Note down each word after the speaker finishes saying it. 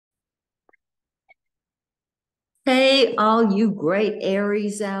Hey, all you great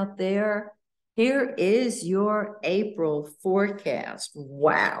Aries out there. Here is your April forecast.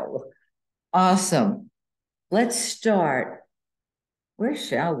 Wow. Awesome. Let's start. Where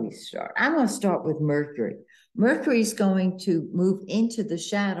shall we start? I'm going to start with Mercury. Mercury's going to move into the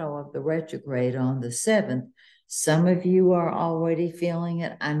shadow of the retrograde on the 7th. Some of you are already feeling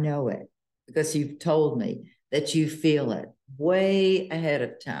it. I know it because you've told me that you feel it way ahead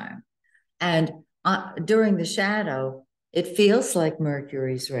of time. And during the shadow, it feels like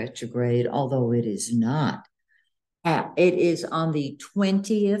Mercury's retrograde, although it is not. It is on the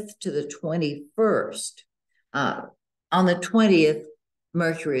 20th to the 21st. On the 20th,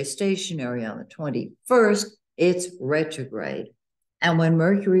 Mercury is stationary. On the 21st, it's retrograde. And when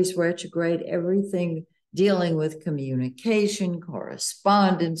Mercury's retrograde, everything dealing with communication,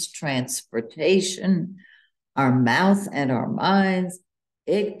 correspondence, transportation, our mouth and our minds,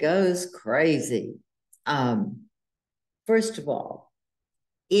 it goes crazy. First of all,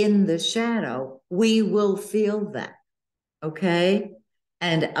 in the shadow, we will feel that, okay?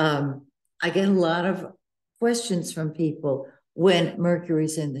 And I get a lot of questions from people when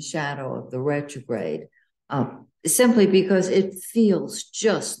Mercury's in the shadow of the retrograde, simply because it feels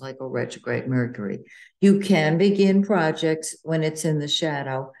just like a retrograde Mercury. You can begin projects when it's in the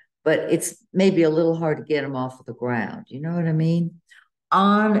shadow, but it's maybe a little hard to get them off of the ground. You know what I mean?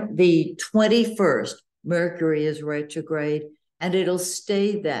 On the 21st, Mercury is retrograde, and it'll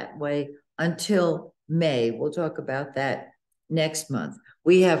stay that way until May. We'll talk about that next month.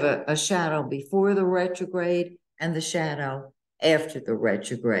 We have a shadow before the retrograde and the shadow after the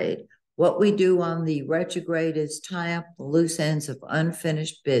retrograde. What we do on the retrograde is tie up the loose ends of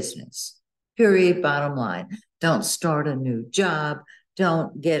unfinished business. Period, bottom line. Don't start a new job.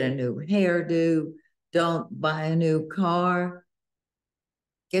 Don't get a new hairdo. Don't buy a new car.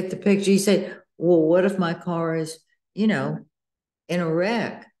 Get the picture. You say, well, what if my car is, in a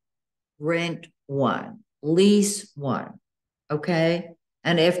wreck? Rent one, lease one, okay?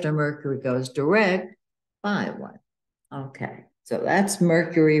 And after Mercury goes direct, buy one. Okay, so that's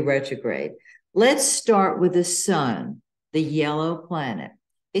Mercury retrograde. Let's start with the sun, the yellow planet.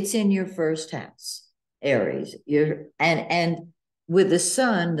 It's in your first house, Aries. And with the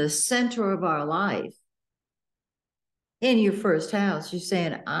sun, the center of our life, in your first house, you're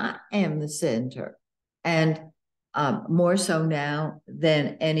saying, I am the center. And more so now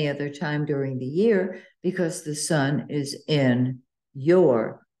than any other time during the year because the sun is in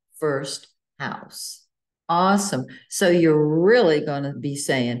your first house. Awesome. So you're really going to be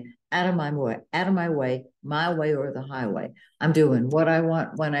saying, out of my way, my way or the highway. I'm doing what I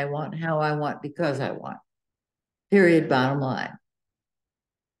want, when I want, how I want, because I want. Period, bottom line.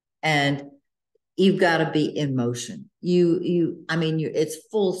 And you've got to be in motion. It's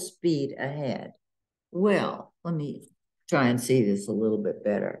full speed ahead. Well, let me try and see this a little bit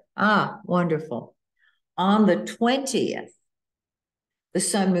better. Wonderful. On the 20th, the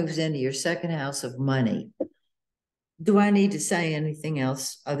sun moves into your second house of money. Do I need to say anything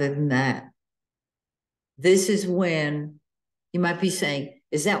else other than that? This is when you might be saying,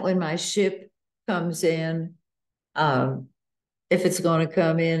 is that when my ship comes in? If it's going to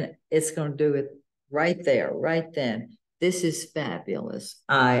come in, it's going to do it right there, right then. This is fabulous.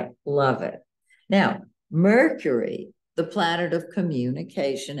 I love it. Now, Mercury, the planet of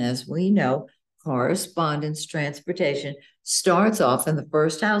communication, as we know, correspondence, transportation, starts off in the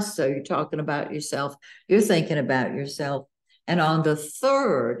first house. So you're talking about yourself, you're thinking about yourself. And on the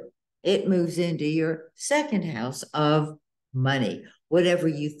 3rd, it moves into your second house of money. Whatever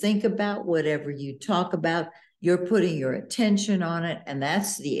you think about, whatever you talk about, you're putting your attention on it. And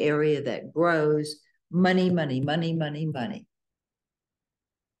that's the area that grows. Money, money, money, money, money.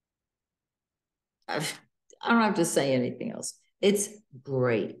 I don't have to say anything else. It's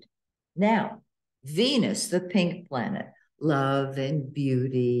great. Now, Venus, the pink planet, love and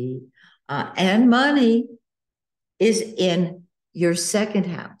beauty and money, is in your second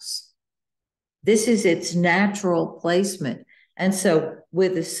house. This is its natural placement. And so,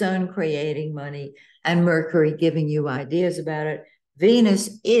 with the sun creating money and Mercury giving you ideas about it,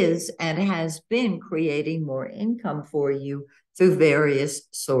 Venus is and has been creating more income for you through various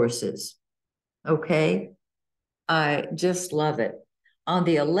sources. Okay? I just love it. On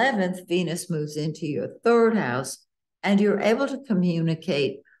the 11th, Venus moves into your third house, and you're able to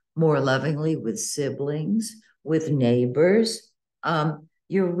communicate more lovingly with siblings, with neighbors.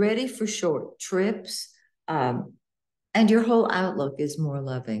 You're ready for short trips, and your whole outlook is more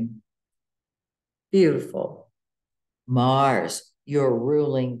loving. Beautiful. Mars, your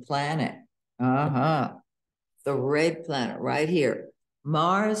ruling planet. The red planet right here.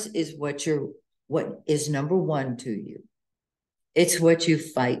 Mars is what you're what is number one to you. It's what you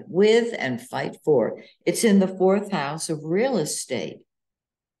fight with and fight for. It's in the fourth house of real estate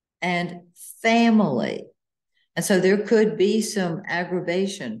and family. And so there could be some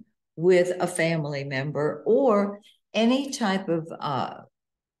aggravation with a family member or any type of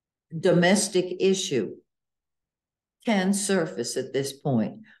domestic issue can surface at this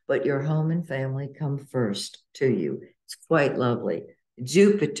point, but your home and family come first to you. It's quite lovely.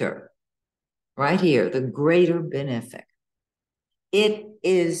 Jupiter, right here, the greater benefic. It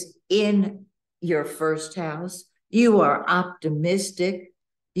is in your first house. You are optimistic.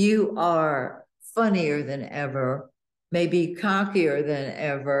 You are funnier than ever, maybe cockier than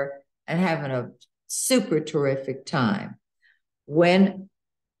ever, and having a super terrific time. When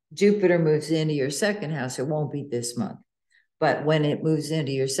Jupiter moves into your second house, it won't be this month, but when it moves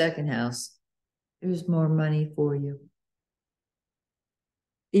into your second house, there's more money for you.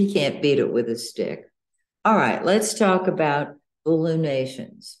 You can't beat it with a stick. All right, let's talk about the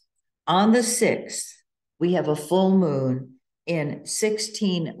lunations. On the 6th, we have a full moon in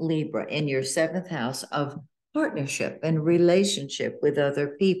 16 Libra in your 7th house of partnership and relationship with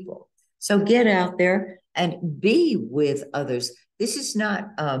other people. So get out there and be with others. This is not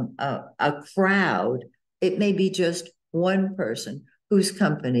a crowd. It may be just one person whose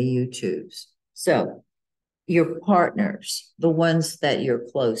company you choose. So your partners, the ones that you're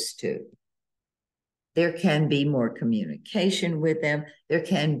close to, there can be more communication with them. There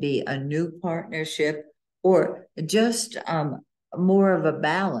can be a new partnership or just more of a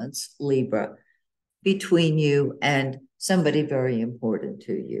balance, Libra, between you and somebody very important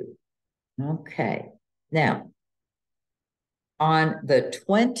to you. Okay. Now, on the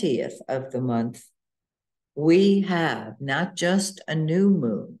 20th of the month, we have not just a new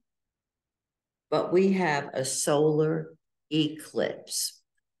moon, but we have a solar eclipse.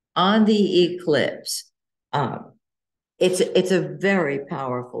 On the eclipse, it's a very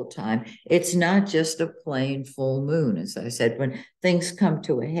powerful time. It's not just a plain full moon, as I said, when things come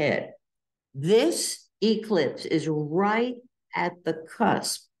to a head. This eclipse is right at the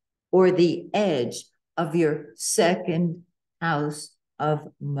cusp or the edge of your second house of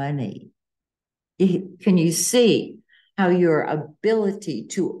money. Can you see how your ability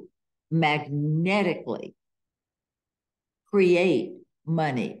to magnetically create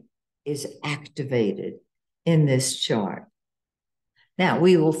money is activated in this chart? Now,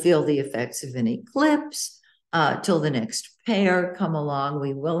 we will feel the effects of an eclipse till the next pair come along.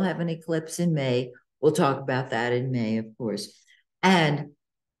 We will have an eclipse in May. We'll talk about that in May, of course. And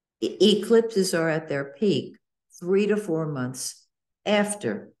eclipses are at their peak 3 to 4 months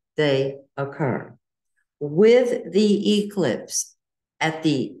after they occur. With the eclipse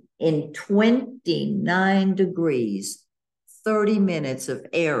in 29 degrees, 30 minutes of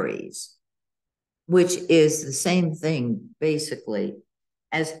Aries, which is the same thing basically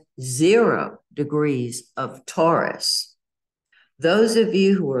as 0 degrees of Taurus. Those of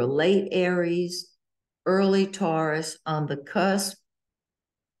you who are late Aries, early Taurus, on the cusp,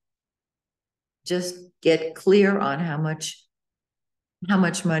 just get clear on how much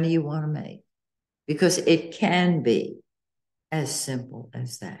money you want to make, because it can be as simple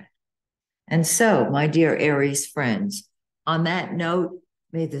as that. And so, my dear Aries friends, on that note,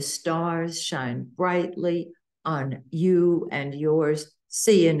 may the stars shine brightly on you and yours.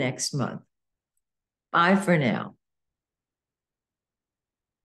 See you next month. Bye for now.